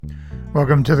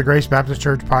Welcome to the Grace Baptist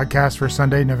Church podcast for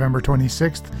Sunday, November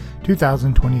 26th,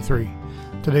 2023.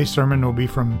 Today's sermon will be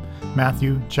from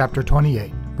Matthew chapter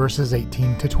 28, verses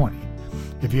 18 to 20.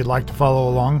 If you'd like to follow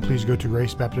along, please go to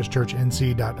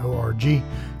gracebaptistchurchnc.org,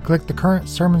 click the current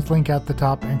sermons link at the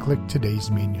top, and click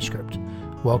today's manuscript.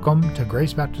 Welcome to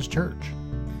Grace Baptist Church.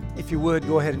 If you would,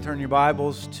 go ahead and turn your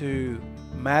Bibles to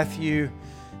Matthew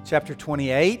chapter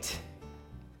 28.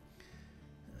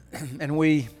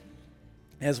 And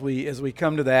as we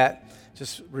come to that,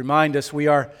 just remind us, we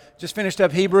are just finished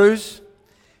up Hebrews,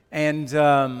 and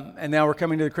now we're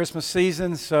coming to the Christmas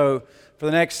season. So for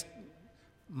the next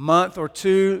month or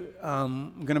two,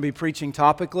 I'm going to be preaching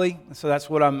topically. So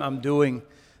that's what I'm doing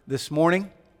this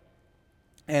morning.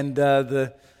 And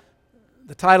the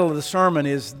title of the sermon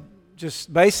is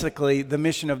just basically the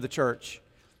mission of the church.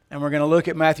 And we're going to look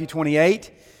at Matthew 28,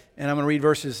 and I'm going to read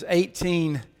verses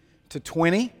 18 to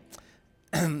 20.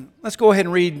 Let's go ahead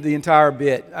and read the entire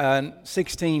bit,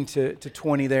 16 to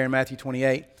 20 there in Matthew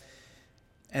 28,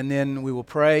 and then we will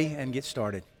pray and get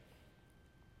started.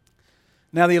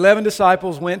 Now the 11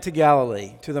 disciples went to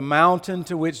Galilee, to the mountain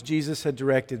to which Jesus had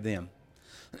directed them.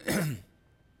 And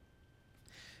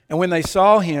when they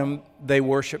saw him, they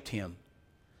worshipped him,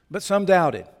 but some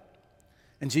doubted.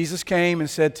 And Jesus came and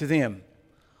said to them,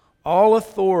 "All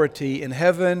authority in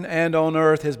heaven and on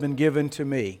earth has been given to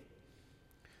me.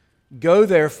 Go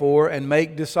therefore and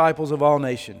make disciples of all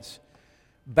nations,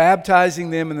 baptizing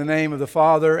them in the name of the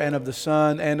Father and of the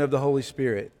Son and of the Holy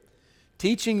Spirit,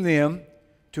 teaching them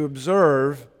to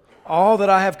observe all that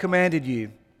I have commanded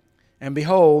you. And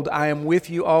behold, I am with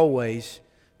you always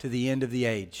to the end of the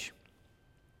age."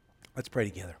 Let's pray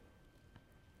together.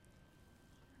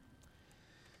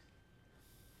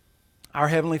 Our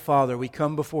Heavenly Father, we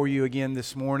come before you again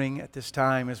this morning at this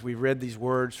time as we read these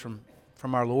words from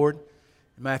our Lord.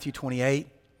 Matthew 28,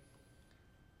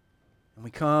 and we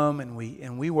come and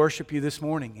we worship you this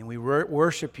morning, and we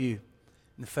worship you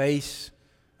in the face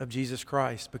of Jesus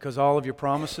Christ, because all of your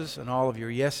promises and all of your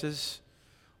yeses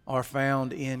are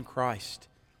found in Christ.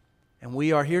 And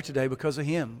we are here today because of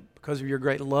Him, because of your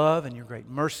great love and your great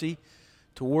mercy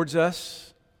towards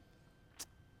us.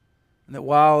 And that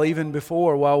while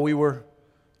we were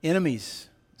enemies,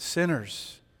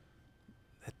 sinners,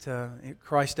 that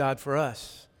Christ died for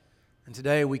us. And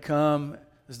today we come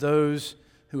as those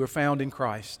who are found in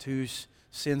Christ, whose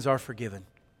sins are forgiven.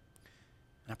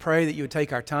 And I pray that you would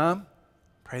take our time,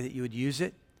 pray that you would use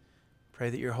it,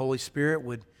 pray that your Holy Spirit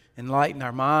would enlighten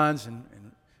our minds and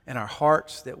our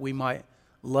hearts, that we might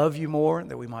love you more,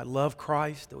 that we might love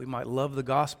Christ, that we might love the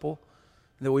gospel,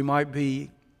 that we might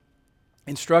be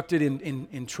instructed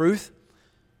in truth.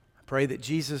 I pray that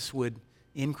Jesus would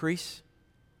increase,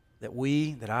 that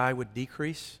I would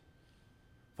decrease.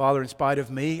 Father, in spite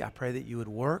of me, I pray that you would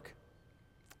work.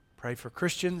 Pray for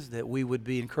Christians that we would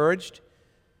be encouraged,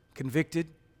 convicted,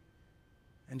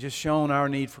 and just shown our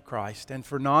need for Christ. And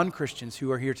for non-Christians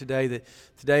who are here today, that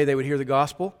today they would hear the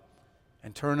gospel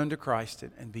and turn unto Christ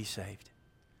and be saved.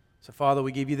 So Father,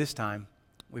 we give you this time.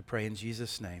 We pray in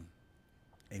Jesus' name.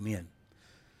 Amen.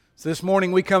 So this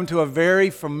morning we come to a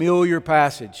very familiar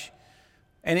passage,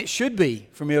 and it should be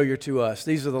familiar to us.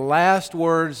 These are the last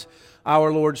words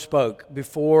our Lord spoke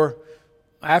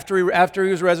after he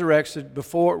was resurrected,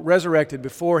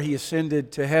 before he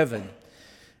ascended to heaven.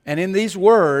 And in these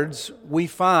words, we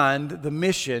find the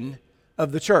mission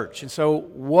of the church. And so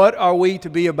what are we to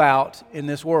be about in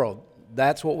this world?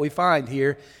 That's what we find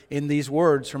here in these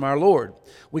words from our Lord.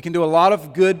 We can do a lot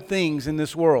of good things in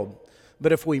this world,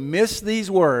 but if we miss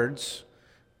these words,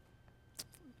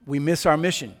 we miss our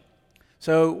mission.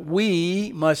 So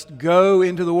we must go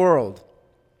into the world.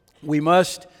 We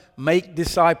must make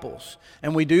disciples.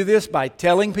 And we do this by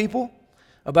telling people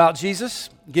about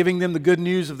Jesus, giving them the good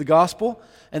news of the gospel.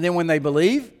 And then when they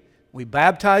believe, we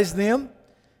baptize them.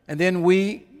 And then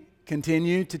we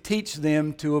continue to teach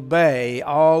them to obey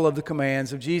all of the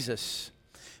commands of Jesus.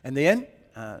 And then,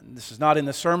 this is not in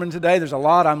the sermon today, there's a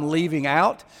lot I'm leaving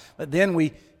out. But then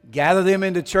we gather them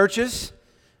into churches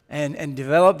and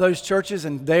develop those churches,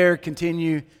 and there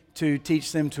continue to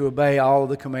teach them to obey all of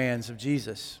the commands of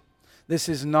Jesus. This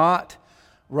is not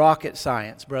rocket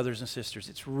science, brothers and sisters.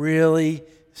 It's really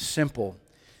simple.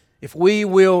 If we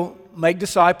will make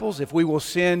disciples, if we will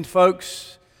send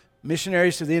folks,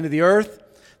 missionaries to the end of the earth,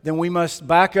 then we must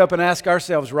back up and ask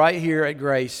ourselves right here at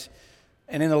Grace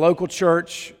and in the local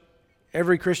church,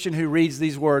 every Christian who reads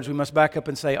these words, we must back up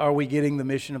and say, are we getting the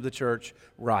mission of the church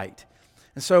right?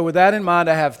 And so with that in mind,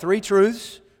 I have three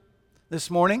truths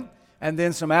this morning, and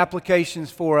then some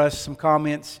applications for us, some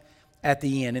comments at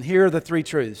the end. And here are the three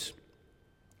truths.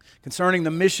 concerning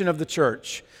the mission of the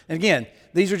church. And again,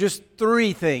 these are just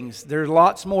three things. There's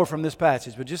lots more from this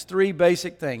passage, but just three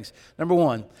basic things. Number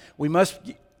one, we must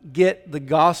get the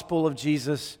gospel of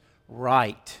Jesus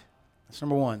right. That's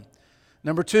number one.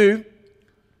 Number two,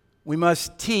 we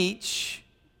must teach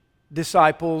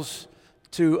disciples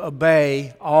to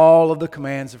obey all of the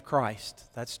commands of Christ.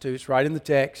 That's two. It's right in the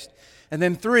text. And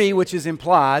then three, which is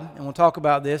implied, and we'll talk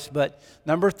about this, but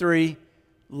number three,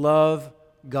 love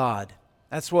God.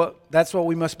 That's what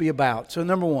we must be about. So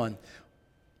number one,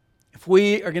 if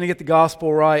we are going to get the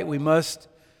gospel right, we must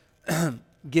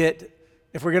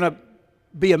if we're going to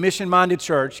be a mission-minded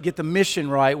church, get the mission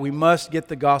right, we must get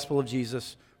the gospel of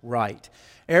Jesus right.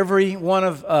 Every one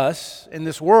of us in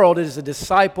this world is a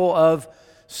disciple of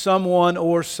someone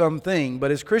or something.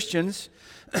 But as Christians,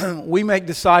 we make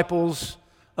disciples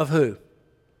of who?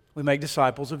 We make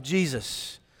disciples of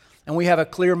Jesus. And we have a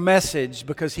clear message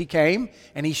because He came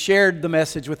and He shared the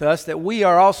message with us that we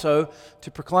are also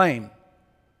to proclaim.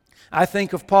 I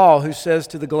think of Paul, who says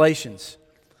to the Galatians,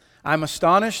 I'm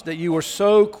astonished that you are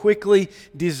so quickly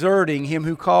deserting Him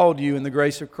who called you in the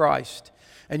grace of Christ,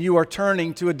 and you are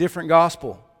turning to a different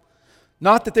gospel.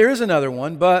 Not that there is another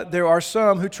one, but there are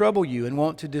some who trouble you and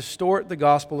want to distort the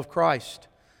gospel of Christ.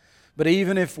 But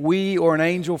even if we or an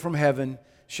angel from heaven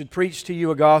should preach to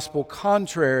you a gospel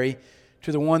contrary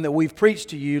to the one that we've preached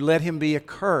to you, let him be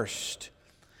accursed.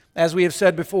 As we have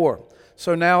said before,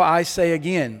 so now I say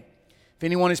again, if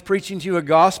anyone is preaching to you a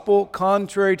gospel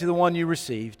contrary to the one you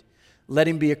received, let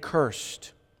him be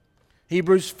accursed.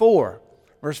 Hebrews 4,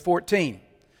 verse 14.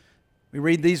 We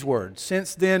read these words,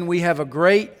 since then we have a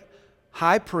great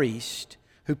high priest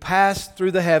who passed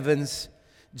through the heavens,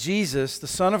 Jesus, the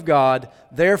Son of God.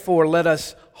 Therefore, let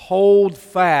us hold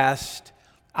fast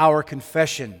our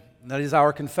confession. That is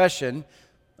our confession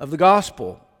of the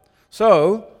gospel.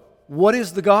 So, what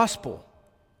is the gospel?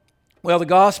 Well, the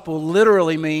gospel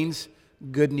literally means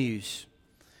good news.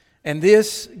 And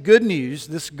this good news,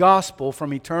 this gospel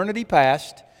from eternity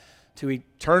past to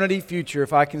eternity future,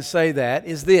 if I can say that,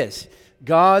 is this: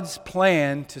 God's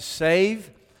plan to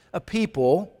save a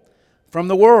people from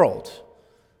the world.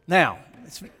 Now,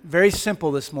 it's very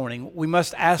simple this morning. We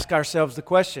must ask ourselves the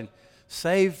question,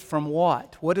 saved from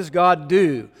what? What does God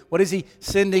do? What is He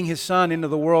sending His Son into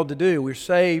the world to do? We're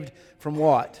saved from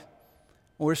what?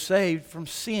 We're saved from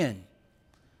sin.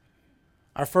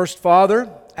 Our first father,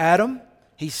 Adam,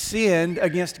 he sinned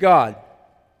against God.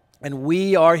 And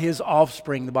we are his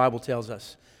offspring, the Bible tells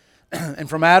us. And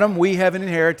from Adam, we have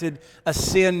inherited a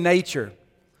sin nature.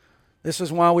 This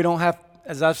is why we don't have,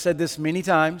 as I've said this many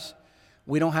times,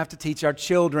 we don't have to teach our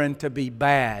children to be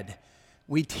bad.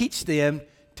 We teach them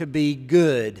to be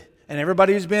good. And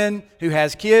everybody who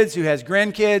has kids, who has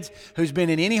grandkids, who's been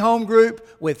in any home group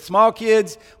with small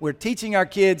kids, we're teaching our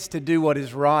kids to do what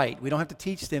is right. We don't have to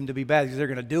teach them to be bad because they're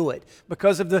going to do it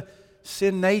because of the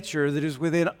sin nature that is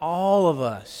within all of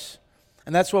us.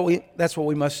 And that's what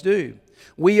we must do.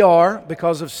 We are,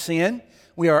 because of sin,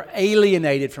 we are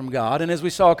alienated from God. And as we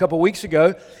saw a couple weeks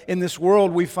ago, in this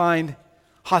world we find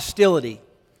hostility.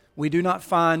 We do not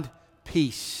find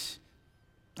peace.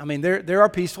 I mean, there are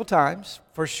peaceful times,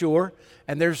 for sure,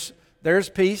 and there's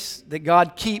peace that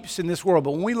God keeps in this world.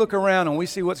 But when we look around and we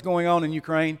see what's going on in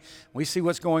Ukraine, we see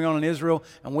what's going on in Israel,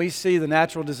 and we see the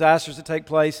natural disasters that take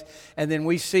place, and then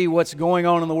we see what's going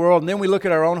on in the world, and then we look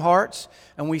at our own hearts,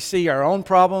 and we see our own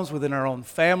problems within our own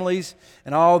families,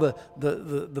 and all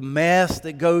the mess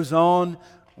that goes on,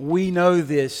 we know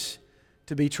this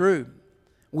to be true.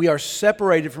 We are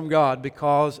separated from God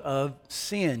because of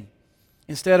sin.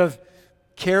 Instead of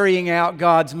carrying out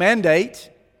God's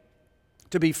mandate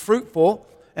to be fruitful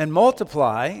and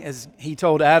multiply, as He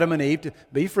told Adam and Eve to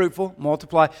be fruitful,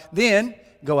 multiply, then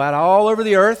go out all over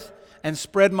the earth and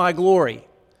spread my glory.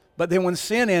 But then when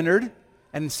sin entered,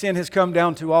 and sin has come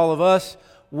down to all of us,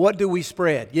 what do we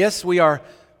spread? Yes, we are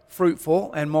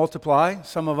fruitful and multiply,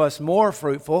 some of us more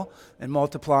fruitful and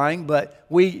multiplying, but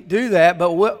we do that,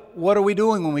 but what are we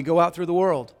doing when we go out through the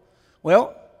world?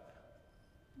 Well,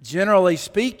 generally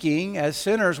speaking, as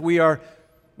sinners, we are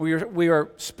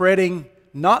spreading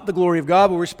not the glory of God,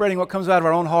 but we're spreading what comes out of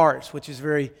our own hearts, which is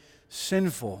very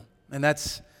sinful. And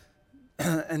that's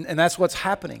what's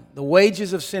happening. The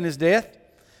wages of sin is death,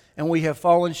 and we have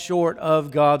fallen short of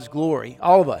God's glory,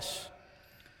 all of us.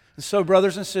 And so,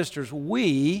 brothers and sisters,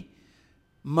 we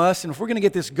must, and if we're going to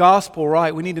get this gospel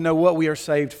right, we need to know what we are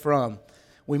saved from.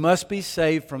 We must be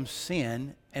saved from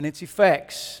sin and its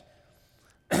effects.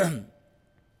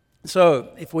 So,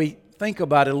 if we think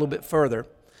about it a little bit further,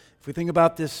 if we think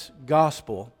about this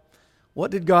gospel,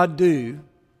 what did God do?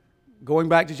 Going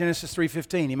back to Genesis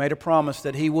 3:15, He made a promise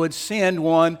that He would send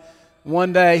one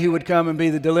one day He would come and be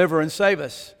the deliverer and save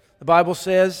us. The Bible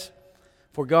says,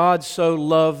 "For God so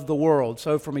loved the world."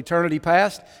 So from eternity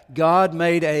past, God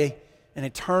made an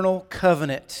eternal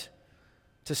covenant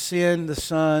to send the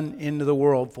Son into the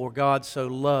world. For God so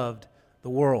loved the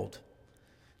world.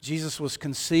 Jesus was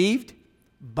conceived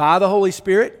by the Holy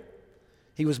Spirit.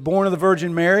 He was born of the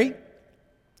Virgin Mary.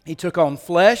 He took on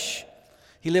flesh.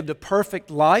 He lived a perfect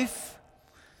life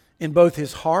in both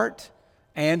His heart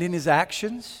and in His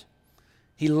actions.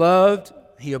 He loved,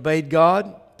 He obeyed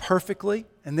God perfectly.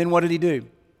 And then what did He do?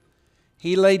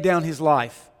 He laid down His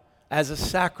life as a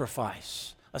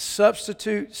sacrifice, a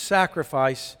substitute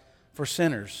sacrifice for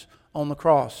sinners on the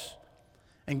cross.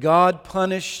 And God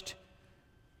punished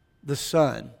the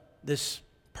Son, this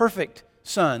perfect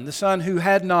Son, the Son who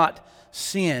had not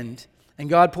sinned. And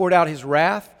God poured out His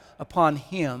wrath upon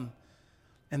Him.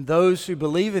 And those who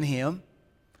believe in Him,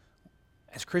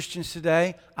 as Christians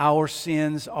today, our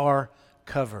sins are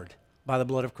covered by the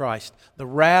blood of Christ. The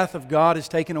wrath of God is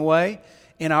taken away.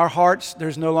 In our hearts,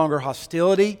 there's no longer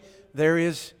hostility. There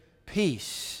is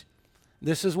peace.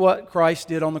 This is what Christ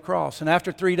did on the cross. And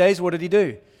after 3 days, what did He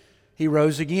do? He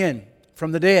rose again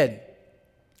from the dead.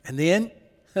 And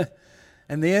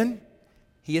then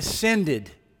He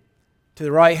ascended to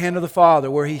the right hand of the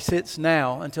Father, where He sits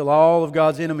now until all of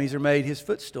God's enemies are made His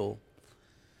footstool.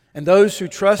 And those who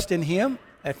trust in Him,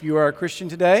 if you are a Christian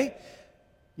today,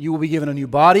 you will be given a new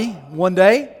body one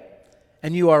day,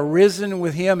 and you are risen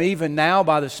with Him even now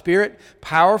by the Spirit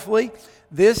powerfully.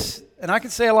 This, and I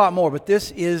could say a lot more, but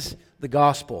this is the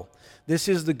gospel. This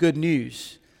is the good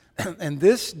news. And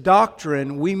this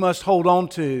doctrine we must hold on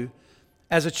to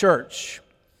as a church.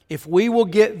 If we will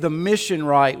get the mission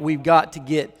right, we've got to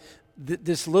get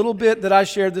this little bit that I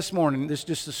shared this morning. This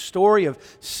just the story of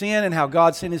sin and how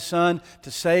God sent His Son to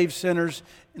save sinners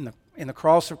in the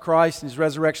cross of Christ and His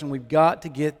resurrection. We've got to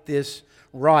get this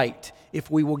right if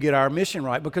we will get our mission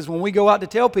right. Because when we go out to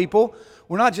tell people,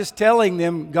 we're not just telling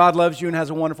them God loves you and has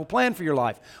a wonderful plan for your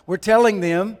life. We're telling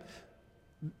them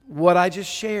what I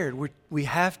just shared. We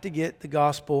have to get the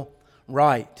gospel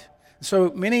right.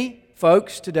 So many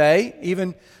folks today,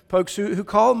 even folks who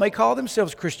may call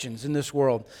themselves Christians in this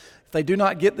world, if they do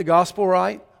not get the gospel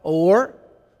right, or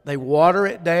they water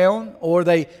it down, or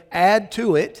they add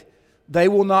to it, they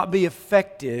will not be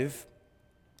effective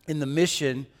in the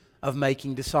mission of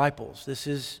making disciples. This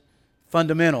is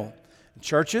fundamental.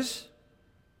 Churches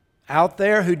out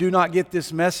there who do not get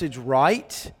this message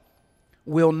right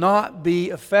will not be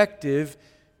effective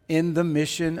in the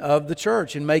mission of the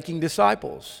church, in making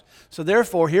disciples. So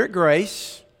therefore, here at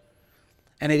Grace,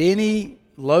 and at any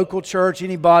local church,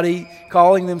 anybody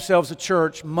calling themselves a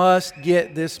church must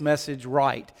get this message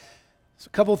right. So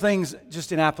a couple of things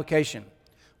just in application.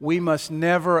 We must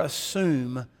never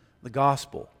assume the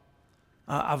gospel.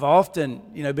 I've often,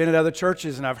 been at other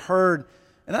churches and I've heard,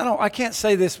 and I can't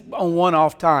say this on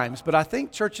one-off times, but I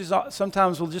think churches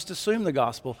sometimes will just assume the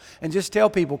gospel and just tell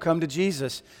people come to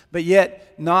Jesus, but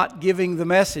yet not giving the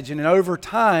message. And then over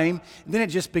time, then it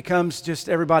just becomes just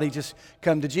everybody just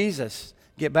come to Jesus,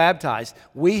 get baptized.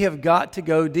 We have got to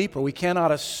go deeper. We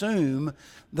cannot assume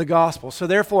the gospel. So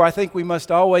therefore, I think we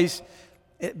must always,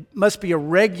 it must be a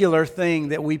regular thing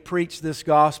that we preach this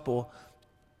gospel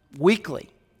weekly.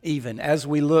 Even as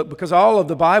we look, because all of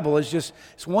the Bible is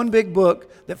it's one big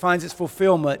book that finds its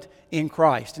fulfillment in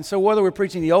Christ. And so whether we're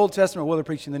preaching the Old Testament or whether we're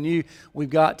preaching the New,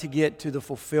 we've got to get to the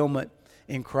fulfillment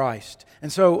in Christ.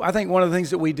 And so I think one of the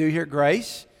things that we do here at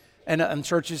Grace, and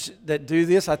churches that do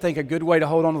this, I think a good way to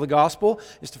hold on to the gospel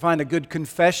is to find a good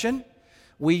confession.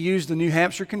 We use the New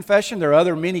Hampshire Confession. There are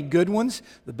other many good ones.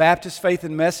 The Baptist Faith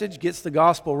and Message gets the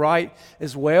gospel right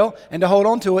as well. And to hold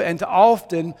on to it and to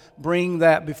often bring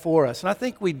that before us. And I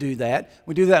think we do that.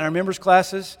 We do that in our members'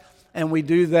 classes, and we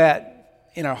do that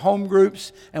in our home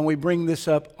groups, and we bring this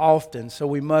up often. So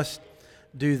we must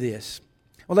do this.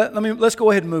 Well, let's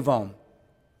go ahead and move on.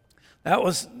 That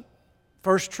was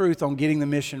first truth on getting the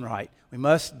mission right. We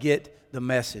must get the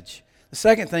message. The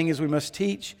second thing is we must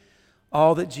teach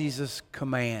all that Jesus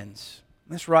commands.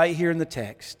 That's right here in the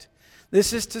text.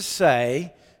 This is to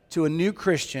say to a new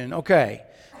Christian, okay,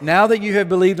 now that you have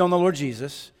believed on the Lord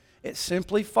Jesus, it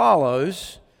simply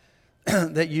follows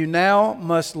that you now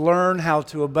must learn how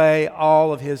to obey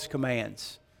all of His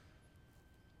commands.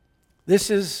 This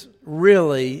is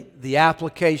really the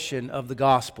application of the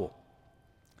gospel,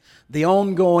 the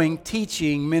ongoing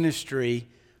teaching ministry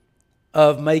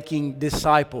of making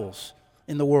disciples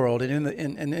in the world, and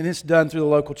it's done through the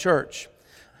local church.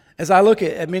 As I look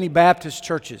at many Baptist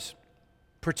churches,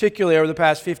 particularly over the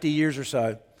past 50 years or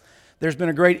so, there's been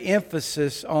a great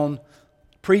emphasis on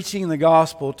preaching the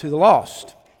gospel to the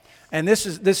lost. And this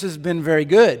has been very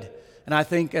good. And I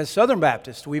think as Southern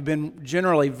Baptists, we've been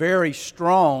generally very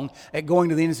strong at going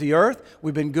to the ends of the earth.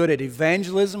 We've been good at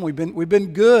evangelism. We've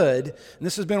been good, and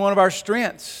this has been one of our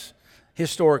strengths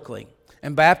historically.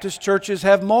 And Baptist churches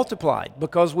have multiplied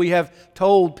because we have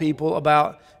told people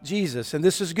about Jesus. And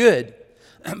this is good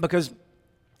because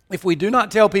if we do not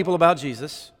tell people about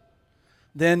Jesus,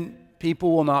 then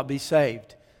people will not be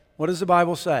saved. What does the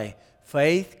Bible say?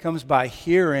 Faith comes by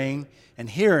hearing, and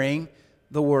hearing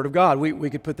the Word of God. We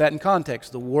could put that in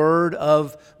context. The Word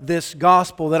of this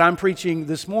gospel that I'm preaching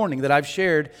this morning, that I've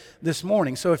shared this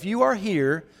morning. So if you are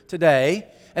here today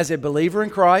as a believer in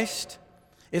Christ,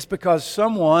 it's because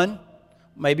someone,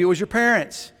 maybe it was your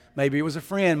parents, maybe it was a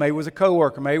friend, maybe it was a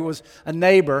coworker, maybe it was a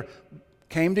neighbor,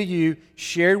 came to you,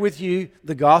 shared with you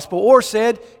the gospel, or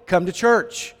said, come to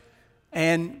church.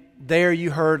 And there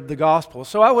you heard the gospel.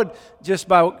 So I would, just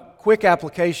by quick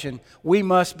application, we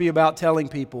must be about telling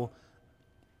people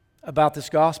about this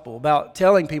gospel, about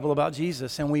telling people about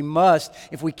Jesus. And we must,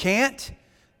 if we can't,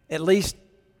 at least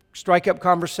strike up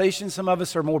conversations. Some of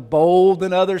us are more bold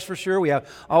than others for sure. We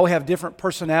all have different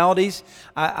personalities.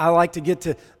 I like to get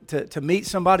to meet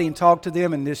somebody and talk to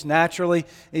them, and just naturally,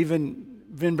 even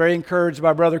been very encouraged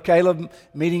by Brother Caleb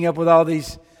meeting up with all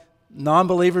these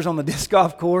non-believers on the disc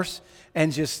golf course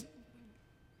and just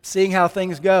seeing how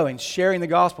things go and sharing the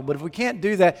gospel. But if we can't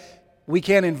do that, we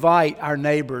can't invite our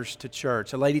neighbors to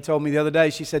church. A lady told me the other day,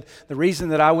 she said, the reason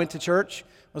that I went to church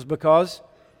was because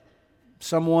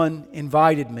someone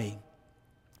invited me.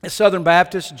 As Southern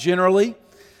Baptists, generally,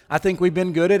 I think we've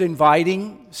been good at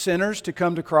inviting sinners to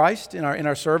come to Christ in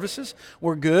our services.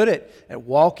 We're good at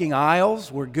walking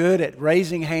aisles. We're good at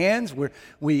raising hands. We're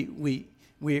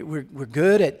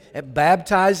good at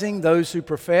baptizing those who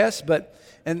profess.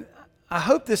 And I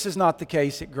hope this is not the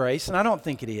case at Grace, and I don't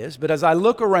think it is. But as I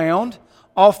look around,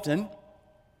 often,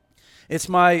 this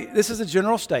is a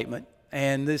general statement,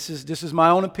 and this is my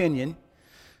own opinion.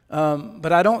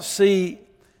 But I don't see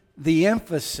the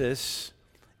emphasis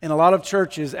in a lot of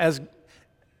churches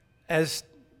as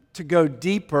to go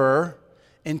deeper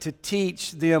and to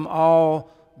teach them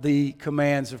all the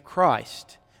commands of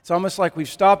Christ. It's almost like we've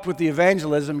stopped with the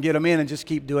evangelism, get them in and just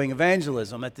keep doing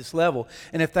evangelism at this level.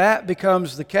 And if that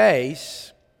becomes the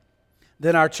case,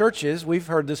 then our churches, we've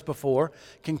heard this before,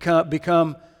 can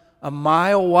become a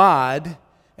mile wide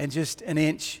and just an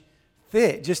inch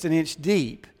thick, just an inch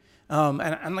deep.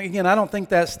 And again, I don't think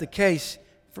that's the case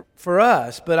for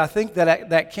us, but I think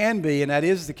that can be, and that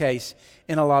is the case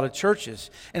in a lot of churches.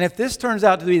 And if this turns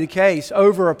out to be the case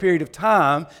over a period of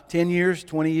time, 10 years,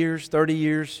 20 years, 30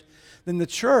 years, then the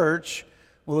church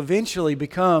will eventually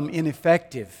become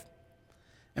ineffective.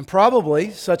 And probably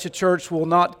such a church will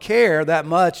not care that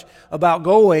much about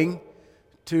going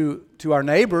to our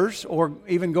neighbors or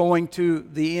even going to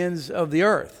the ends of the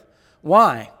earth.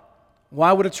 Why?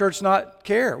 Why would a church not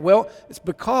care? Well, it's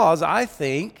because I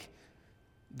think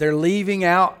they're leaving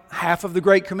out half of the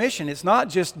Great Commission. It's not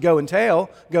just go and tell,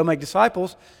 go make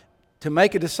disciples. To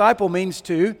make a disciple means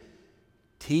to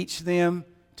teach them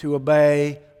to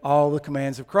obey all the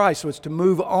commands of Christ. So it's to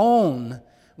move on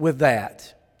with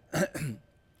that.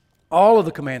 All of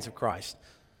the commands of Christ.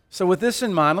 So with this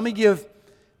in mind, let me give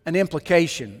an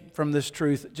implication from this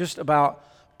truth just about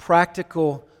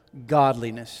practical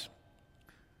godliness.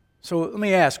 So let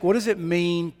me ask, what does it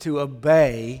mean to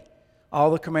obey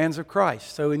all the commands of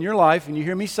Christ? So in your life, and you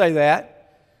hear me say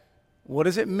that, what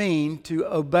does it mean to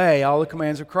obey all the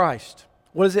commands of Christ?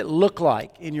 What does it look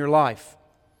like in your life?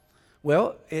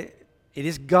 Well, it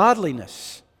is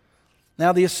godliness.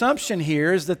 Now, the assumption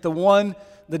here is that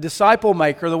the disciple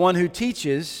maker, the one who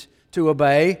teaches to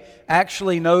obey,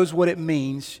 actually knows what it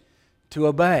means to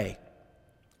obey.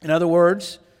 In other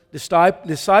words,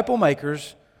 disciple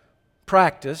makers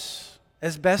practice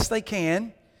as best they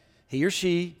can. He or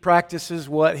she practices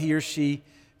what he or she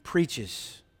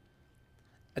preaches.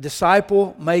 A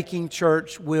disciple-making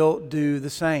church will do the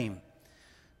same.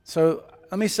 So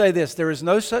let me say this. There is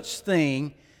no such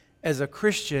thing as a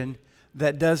Christian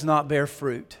that does not bear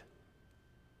fruit.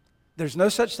 There's no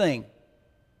such thing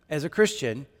as a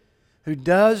Christian who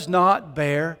does not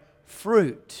bear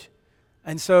fruit.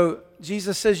 And so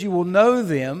Jesus says you will know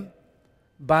them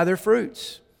by their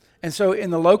fruits. And so in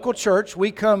the local church,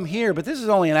 we come here, but this is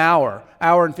only an hour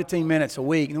and 15 minutes a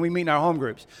week, and we meet in our home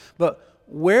groups. But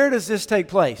where does this take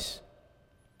place?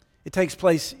 It takes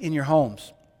place in your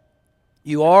homes.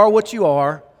 You are what you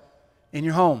are in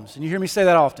your homes. And you hear me say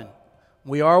that often.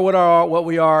 We are what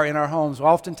we are in our homes.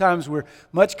 Oftentimes we're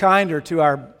much kinder to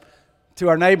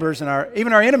our neighbors and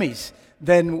even our enemies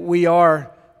than we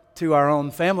are to our own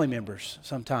family members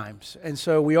sometimes. And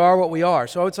so we are what we are.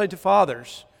 So I would say to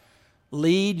fathers,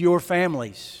 lead your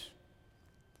families.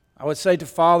 I would say to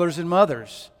fathers and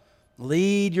mothers,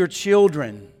 lead your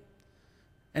children.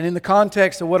 And in the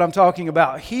context of what I'm talking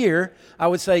about here, I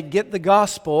would say get the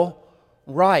gospel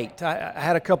right. I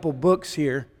had a couple books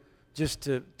here just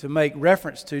to make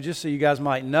reference to, just so you guys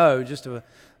might know.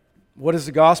 What is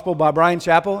the Gospel by Brian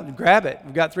Chappell? Grab it.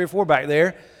 We've got 3 or 4 back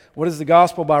there. What is the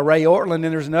Gospel by Ray Ortland? And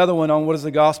there's another one on What is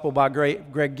the Gospel by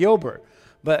Greg Gilbert.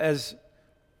 But as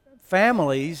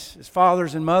families, as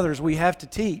fathers and mothers, we have to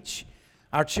teach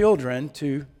our children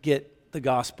to get the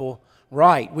gospel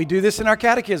right. We do this in our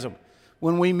catechism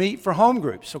when we meet for home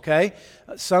groups, okay?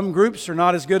 Some groups are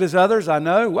not as good as others, I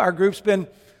know. Our group's been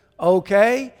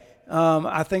okay.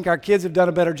 I think our kids have done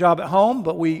a better job at home,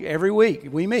 but every week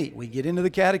we meet, we get into the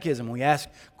catechism, we ask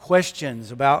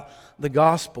questions about the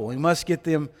gospel. We must get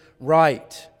them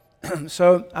right.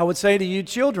 So I would say to you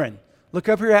children, look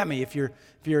up here at me if you're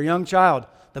a young child.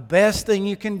 The best thing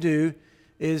you can do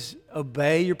is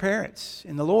obey your parents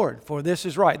in the Lord, for this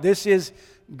is right. This is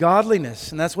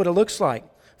godliness, and that's what it looks like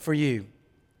for you.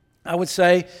 I would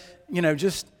say,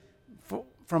 just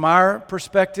from our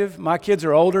perspective, my kids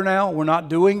are older now. We're not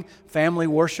doing family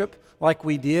worship like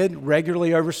we did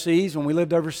regularly overseas when we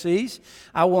lived overseas.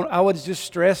 I would just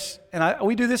stress, and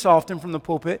we do this often from the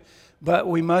pulpit, but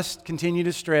we must continue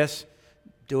to stress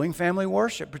doing family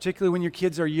worship, particularly when your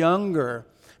kids are younger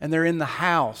and they're in the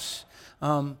house.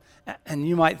 And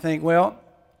you might think, well,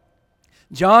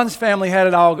 John's family had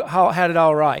it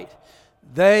all right.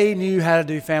 They knew how to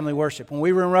do family worship. When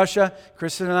we were in Russia,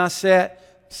 Kristen and I sat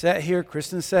here.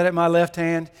 Kristen sat at my left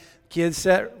hand. Kids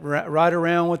sat right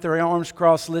around with their arms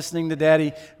crossed, listening to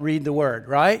Daddy read the Word,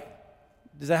 right?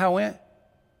 Is that how it went?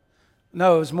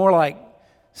 No, it was more like,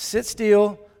 sit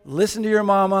still, listen to your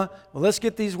mama. Well, let's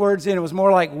get these words in. It was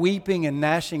more like weeping and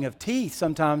gnashing of teeth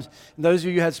sometimes. And those of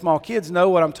you who had small kids know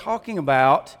what I'm talking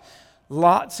about.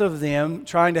 Lots of them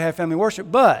trying to have family worship.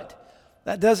 But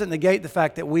that doesn't negate the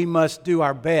fact that we must do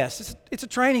our best. It's a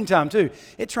training time too.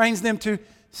 It trains them to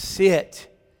sit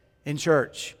in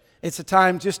church. It's a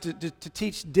time just to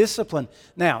teach discipline.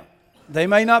 Now, they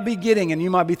may not be getting, and you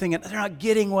might be thinking, they're not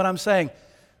getting what I'm saying.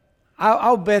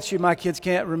 I'll bet you my kids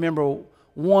can't remember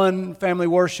one family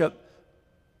worship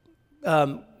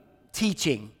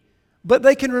teaching, but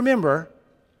they can remember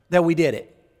that we did it.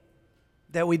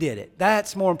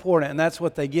 That's more important, and that's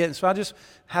what they get. And so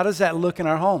how does that look in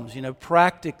our homes?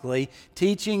 Practically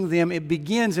teaching them, it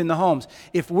begins in the homes.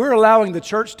 If we're allowing the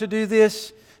church to do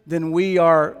this, then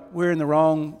we're in the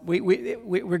wrong,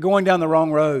 we're going down the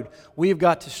wrong road. We've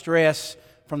got to stress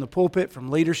from the pulpit, from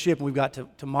leadership, and we've got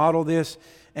to model this.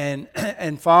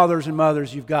 And fathers and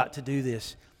mothers, you've got to do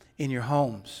this in your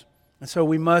homes. And so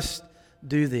we must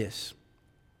do this.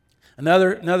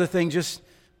 Another thing, just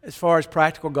as far as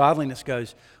practical godliness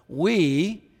goes,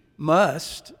 we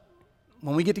must,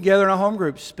 when we get together in a home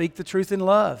group, speak the truth in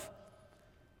love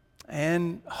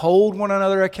and hold one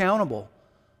another accountable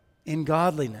in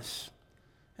godliness.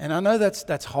 And I know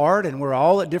that's hard, and we're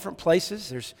all at different places.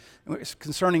 There's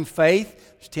concerning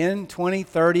faith, there's 10, 20,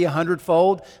 30,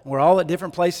 100-fold. We're all at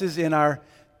different places in our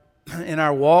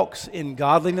walks in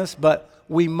godliness, but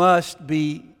we must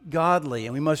be godly,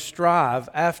 and we must strive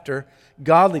after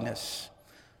godliness.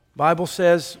 Bible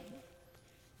says,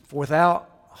 without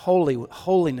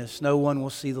holiness, no one will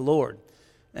see the Lord.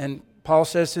 And Paul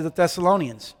says to the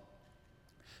Thessalonians,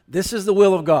 this is the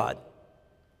will of God.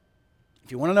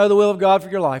 If you want to know the will of God for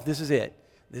your life, this is it.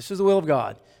 This is the will of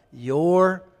God.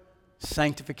 Your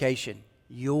sanctification,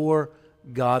 your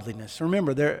godliness.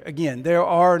 Remember, there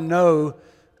are no...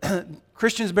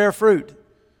 Christians bear fruit.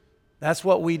 That's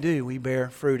what we do. We bear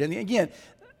fruit. And again,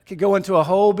 could go into a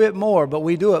whole bit more, but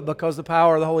we do it because the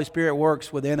power of the Holy Spirit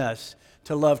works within us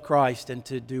to love Christ and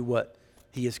to do what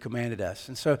He has commanded us.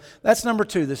 And so that's number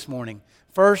 2 this morning.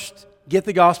 First, get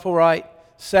the gospel right.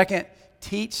 Second,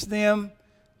 teach them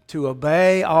to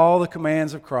obey all the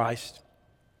commands of Christ.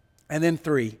 And then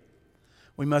 3,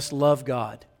 we must love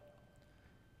God.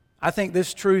 I think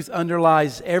this truth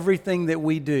underlies everything that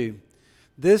we do.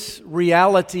 This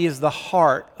reality is the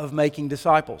heart of making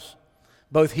disciples,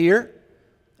 both here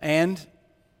and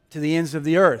to the ends of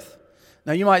the earth.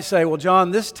 Now you might say, well, John,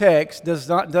 this text does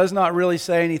not really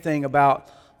say anything about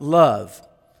love.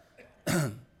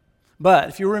 But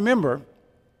if you remember,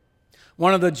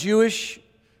 one of the Jewish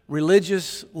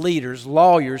religious leaders,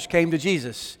 lawyers, came to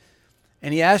Jesus,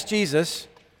 and he asked Jesus,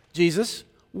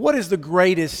 what is the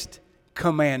greatest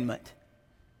commandment?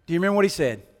 Do you remember what he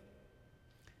said?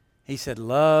 He said,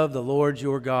 love the Lord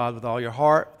your God with all your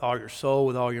heart, all your soul,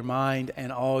 with all your mind,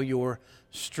 and all your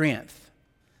strength.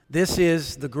 This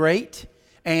is the great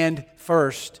and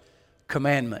first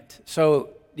commandment.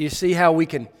 So do you see how we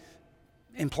can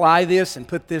imply this and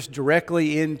put this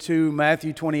directly into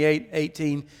Matthew 28,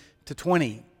 18 to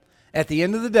 20? At the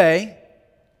end of the day,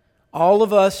 all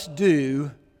of us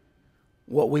do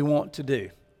what we want to do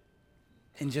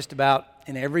in just about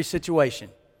in every situation.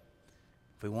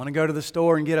 If we want to go to the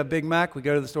store and get a Big Mac, we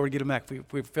go to the store to get a Mac.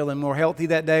 If we're feeling more healthy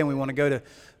that day and we want to go to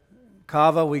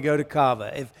Kava, we go to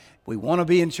Kava. If we want to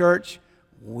be in church,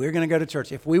 we're going to go to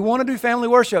church. If we want to do family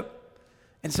worship,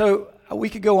 and so we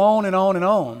could go on and on and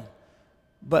on,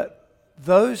 but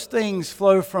those things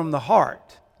flow from the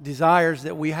heart, desires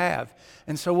that we have.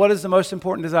 And so what is the most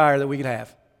important desire that we could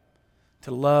have?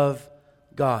 To love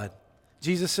God.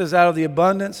 Jesus says, out of the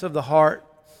abundance of the heart,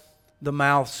 the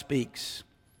mouth speaks.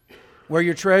 Where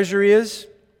your treasure is,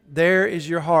 there is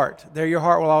your heart. There your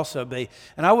heart will also be.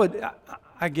 And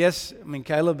I guess,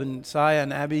 Caleb and Saya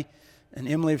and Abby and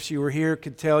Emily, if she were here,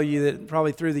 could tell you that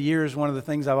probably through the years, one of the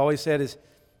things I've always said is,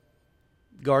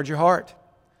 guard your heart.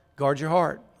 Guard your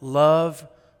heart. Love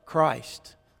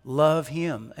Christ. Love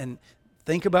Him. And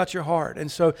think about your heart.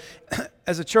 And so,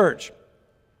 as a church,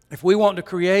 if we want to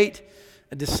create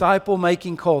a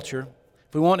disciple-making culture,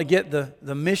 if we want to get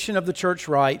the mission of the church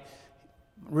right,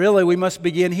 really we must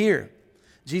begin here.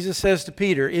 Jesus says to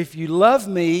Peter, if you love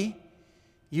me,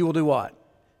 you will do what?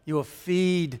 You will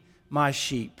feed my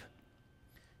sheep.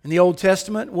 In the Old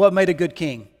Testament, what made a good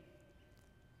king?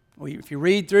 Well, if you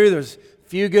read through, there's a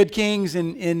few good kings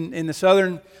in the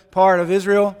southern part of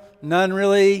Israel, none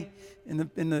really in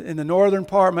the northern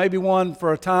part, maybe one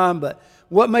for a time, but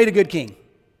what made a good king?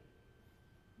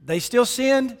 They still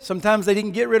sinned. Sometimes they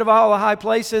didn't get rid of all the high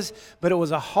places, but it was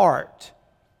a heart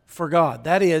for God.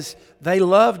 That is, they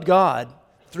loved God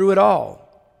through it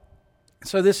all.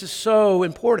 So this is so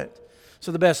important.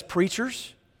 So the best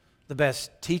preachers, the best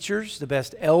teachers, the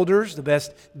best elders, the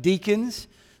best deacons,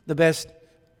 the best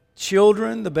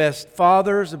children, the best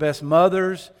fathers, the best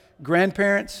mothers,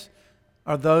 grandparents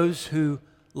are those who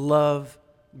love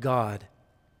God.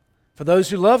 For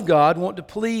those who love God want to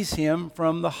please Him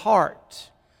from the heart.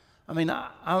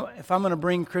 If I'm going to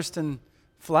bring Kristen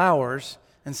flowers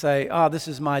and say, this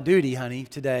is my duty, honey,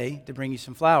 today to bring you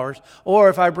some flowers. Or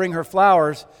if I bring her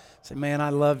flowers, say, man,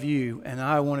 I love you and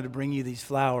I wanted to bring you these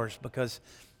flowers because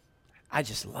I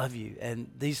just love you.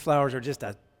 And these flowers are just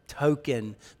a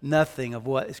token, nothing of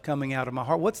what is coming out of my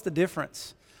heart. What's the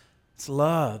difference? It's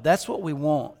love. That's what we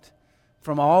want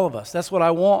from all of us. That's what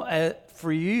I want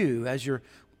for you as your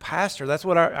pastor. That's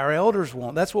what our elders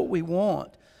want. That's what we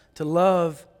want, to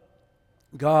love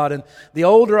God. And the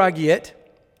older I get,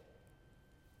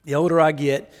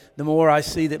 the more I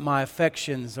see that my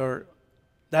affections are,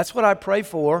 that's what I pray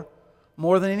for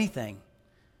more than anything,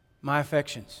 my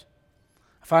affections.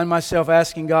 I find myself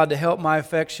asking God to help my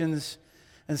affections,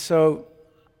 and so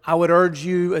I would urge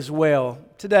you as well,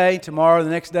 today, tomorrow, the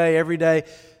next day, every day,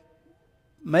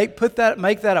 make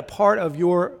that a part of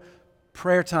your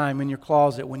prayer time in your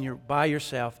closet when you're by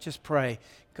yourself. Just pray,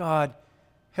 God,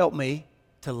 help me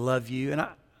to love you. And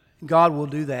God will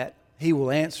do that. He will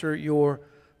answer your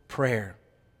prayer.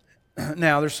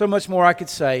 Now, there's so much more I could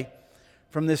say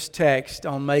from this text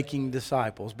on making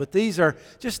disciples, but these are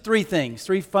just three things,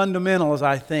 three fundamentals,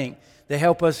 I think, that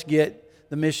help us get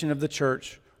the mission of the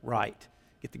church right.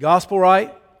 Get the gospel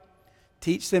right,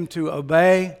 teach them to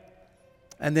obey,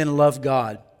 and then love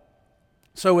God.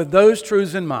 So with those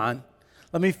truths in mind,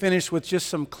 let me finish with just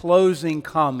some closing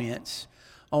comments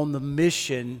on the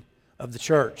mission of the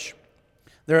church.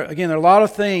 There are a lot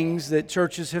of things that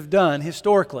churches have done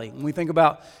historically. When we think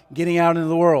about getting out into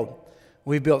the world,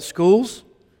 we've built schools,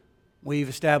 we've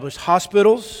established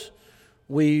hospitals,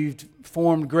 we've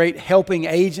formed great helping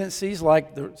agencies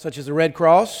such as the Red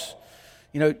Cross.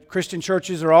 Christian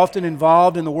churches are often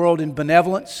involved in the world in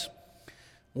benevolence,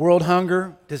 world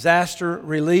hunger, disaster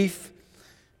relief.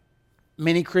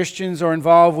 Many Christians are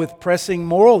involved with pressing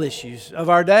moral issues of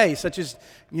our day, such as,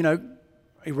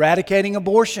 eradicating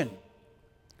abortion.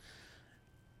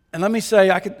 And let me say,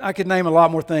 I could name a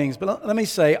lot more things, but let me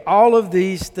say, all of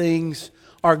these things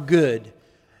are good.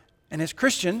 And as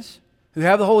Christians who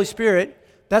have the Holy Spirit,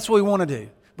 that's what we want to do,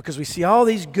 because we see all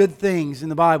these good things in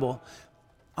the Bible,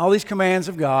 all these commands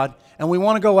of God, and we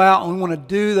want to go out and we want to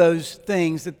do those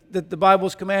things that the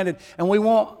Bible's commanded, and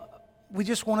we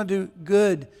just want to do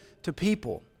good to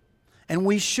people. And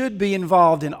we should be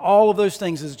involved in all of those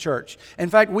things as a church. In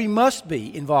fact, we must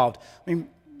be involved.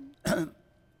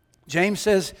 James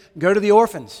says, go to the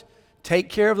orphans, take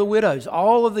care of the widows.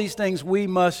 All of these things we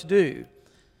must do.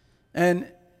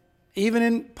 And even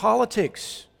in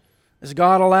politics, as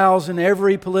God allows in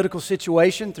every political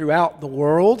situation throughout the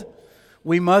world,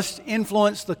 we must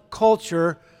influence the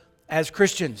culture as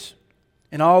Christians.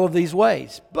 in all of these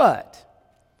ways. But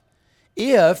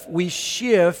if we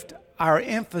shift our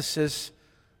emphasis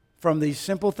from these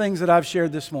simple things that I've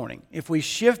shared this morning, if we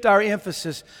shift our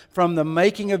emphasis from the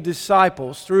making of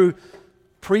disciples through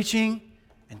preaching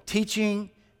and teaching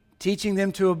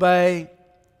them to obey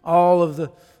all of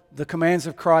the commands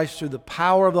of Christ through the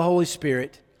power of the Holy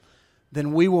Spirit,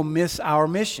 then we will miss our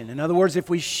mission. In other words, if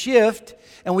we shift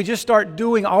and we just start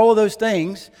doing all of those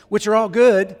things, which are all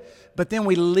good, but then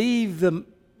we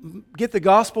get the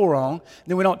gospel wrong,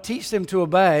 then we don't teach them to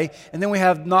obey, and then we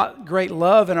have not great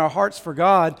love in our hearts for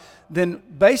God, then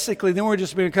basically we're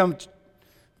just going to become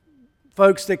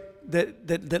folks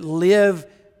that live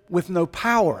with no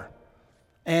power.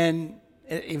 And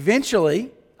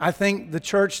eventually, I think the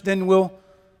church then will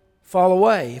fall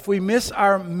away. If we miss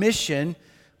our mission,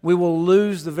 we will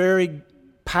lose the very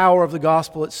power of the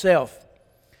gospel itself.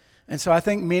 And so I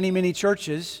think many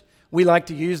churches, we like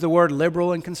to use the word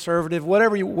liberal and conservative,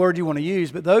 whatever word you want to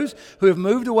use, but those who have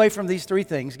moved away from these three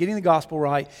things, getting the gospel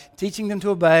right, teaching them to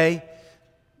obey,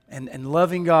 and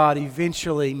loving God,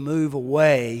 eventually move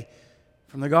away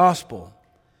from the gospel.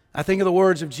 I think of the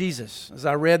words of Jesus as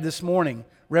I read this morning,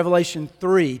 Revelation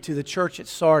 3 to the church at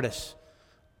Sardis.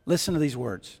 Listen to these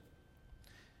words.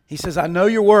 He says, I know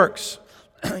your works.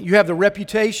 You have the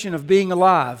reputation of being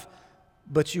alive,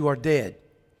 but you are dead.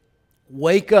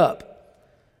 Wake up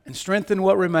and strengthen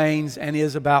what remains and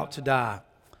is about to die.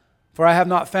 For I have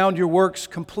not found your works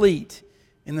complete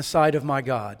in the sight of my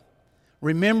God.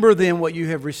 Remember then what you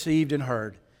have received and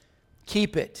heard.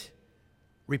 Keep it.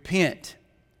 Repent.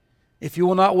 If you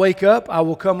will not wake up, I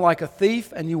will come like a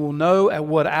thief, and you will know at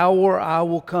what hour I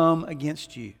will come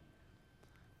against you.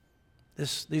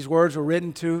 These words were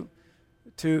written to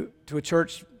a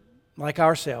church like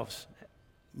ourselves,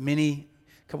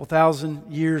 couple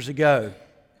thousand years ago.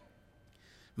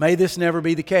 May this never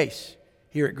be the case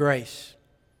here at Grace.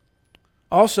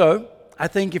 Also, I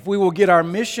think if we will get our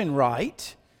mission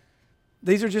right,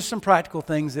 these are just some practical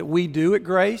things that we do at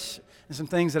Grace and some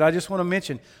things that I just want to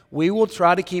mention. We will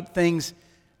try to keep things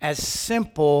as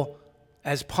simple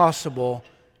as possible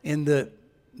in the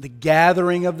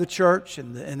gathering of the church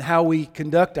and how we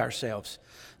conduct ourselves.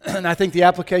 And I think the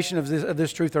application of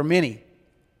this truth are many.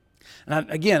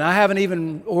 And I haven't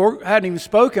even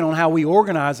spoken on how we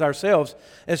organize ourselves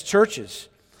as churches.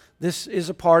 This is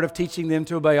a part of teaching them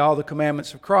to obey all the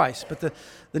commandments of Christ. But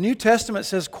the New Testament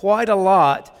says quite a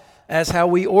lot as how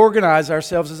we organize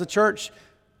ourselves as a church.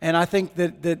 And I think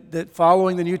that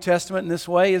following the New Testament in this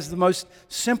way is the most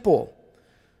simple.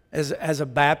 As a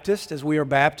Baptist, as we are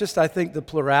Baptists, I think the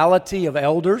plurality of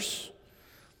elders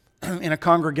in a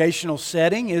congregational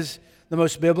setting is the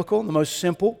most biblical and the most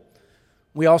simple.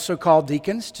 We also call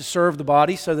deacons to serve the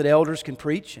body so that elders can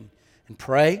preach and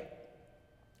pray.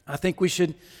 I think we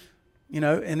should,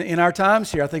 in our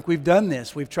times here, I think we've done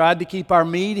this. We've tried to keep our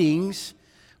meetings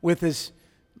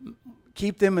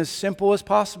keep them as simple as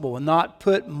possible and not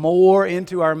put more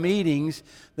into our meetings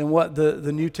than what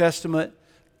the New Testament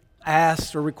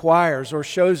asks or requires or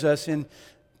shows us in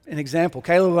an example.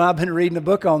 Caleb and I have been reading a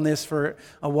book on this for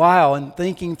a while and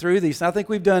thinking through these. And I think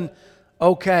we've done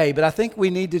okay, but I think we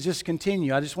need to just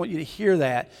continue. I just want you to hear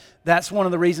that. That's one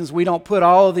of the reasons we don't put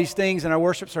all of these things in our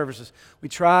worship services. We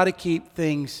try to keep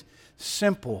things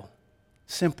simple.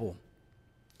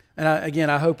 And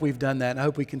I hope we've done that, and I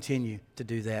hope we continue to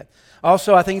do that.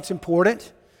 Also, I think it's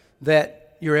important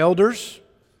that your elders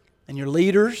and your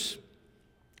leaders,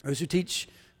 those who teach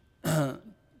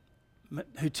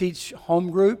home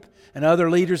group and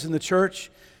other leaders in the church,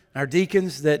 our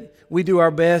deacons, that we do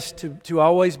our best to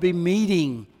always be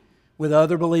meeting with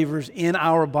other believers in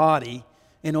our body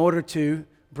in order to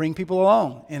bring people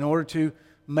along, in order to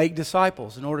make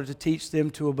disciples, in order to teach them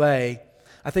to obey.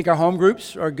 I think our home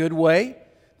groups are a good way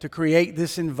to create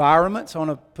this environment. So I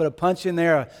want to put a punch in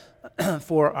there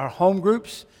for our home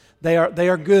groups. They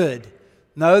are good.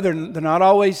 No, they're not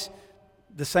always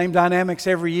the same dynamics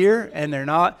every year, and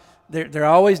they're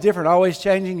always different, always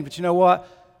changing. But you know what?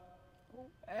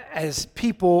 As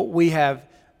people,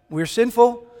 we're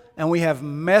sinful and we have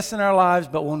mess in our lives,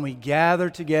 but when we gather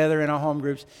together in our home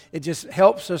groups, it just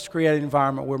helps us create an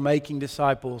environment where making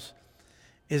disciples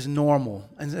is normal.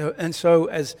 And so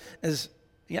as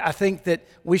I think that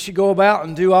we should go about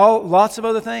and do lots of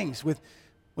other things with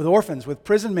orphans, with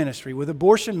prison ministry, with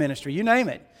abortion ministry, you name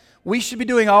it. We should be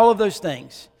doing all of those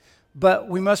things, but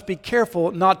we must be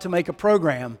careful not to make a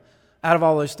program out of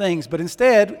all those things. But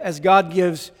instead, as God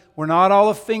gives, we're not all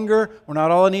a finger, we're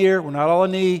not all an ear, we're not all a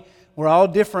knee, we're all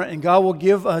different, and God will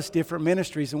give us different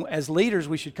ministries. And as leaders,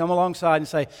 we should come alongside and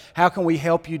say, how can we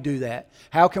help you do that?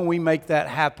 How can we make that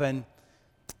happen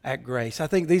at Grace. I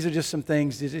think these are just some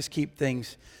things to just keep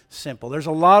things simple. There's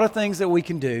a lot of things that we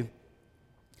can do,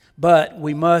 but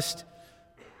we must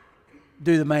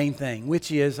do the main thing,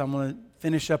 which is, I'm going to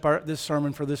finish up this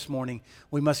sermon for this morning.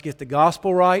 We must get the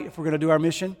gospel right if we're going to do our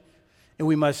mission, and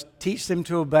we must teach them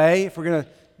to obey if we're going to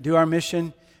do our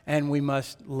mission, and we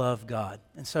must love God.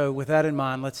 And so with that in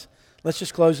mind, let's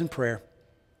just close in prayer.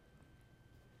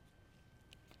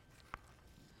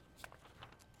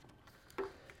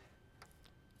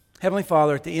 Heavenly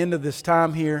Father, at the end of this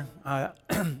time here,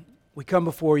 we come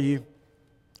before you.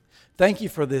 Thank you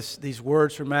for these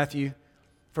words from Matthew,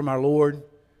 from our Lord,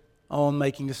 on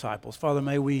making disciples. Father,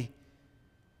 may we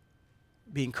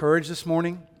be encouraged this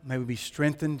morning. May we be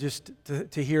strengthened just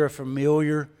to hear a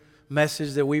familiar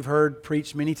message that we've heard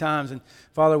preached many times. And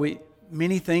Father,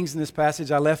 many things in this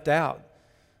passage I left out.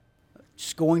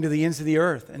 Just going to the ends of the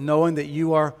earth and knowing that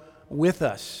you are with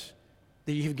us,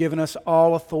 that you've given us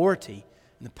all authority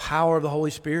and the power of the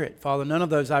Holy Spirit. Father, none of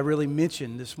those I really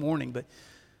mentioned this morning, but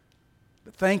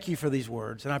thank you for these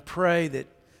words. And I pray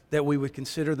that we would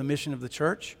consider the mission of the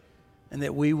church and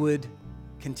that we would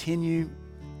continue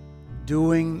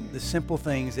doing the simple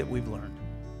things that we've learned.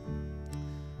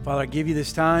 Father, I give you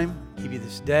this time, give you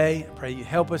this day. I pray you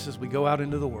help us as we go out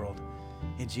into the world.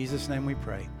 In Jesus' name we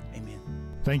pray. Amen.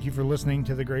 Thank you for listening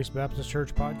to the Grace Baptist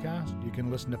Church podcast. You can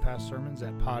listen to past sermons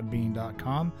at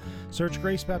podbean.com. Search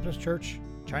Grace Baptist Church,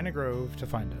 China Grove to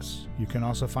find us. You can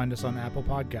also find us on Apple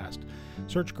Podcast.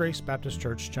 Search Grace Baptist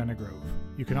Church, China Grove.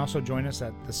 You can also join us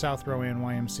at the South Rowan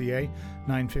YMCA,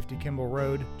 950 Kimball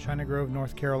Road, China Grove,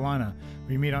 North Carolina.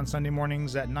 We meet on Sunday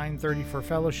mornings at 9:30 for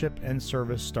fellowship, and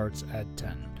service starts at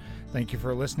 10. Thank you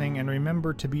for listening, and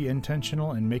remember to be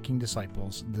intentional in making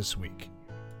disciples this week.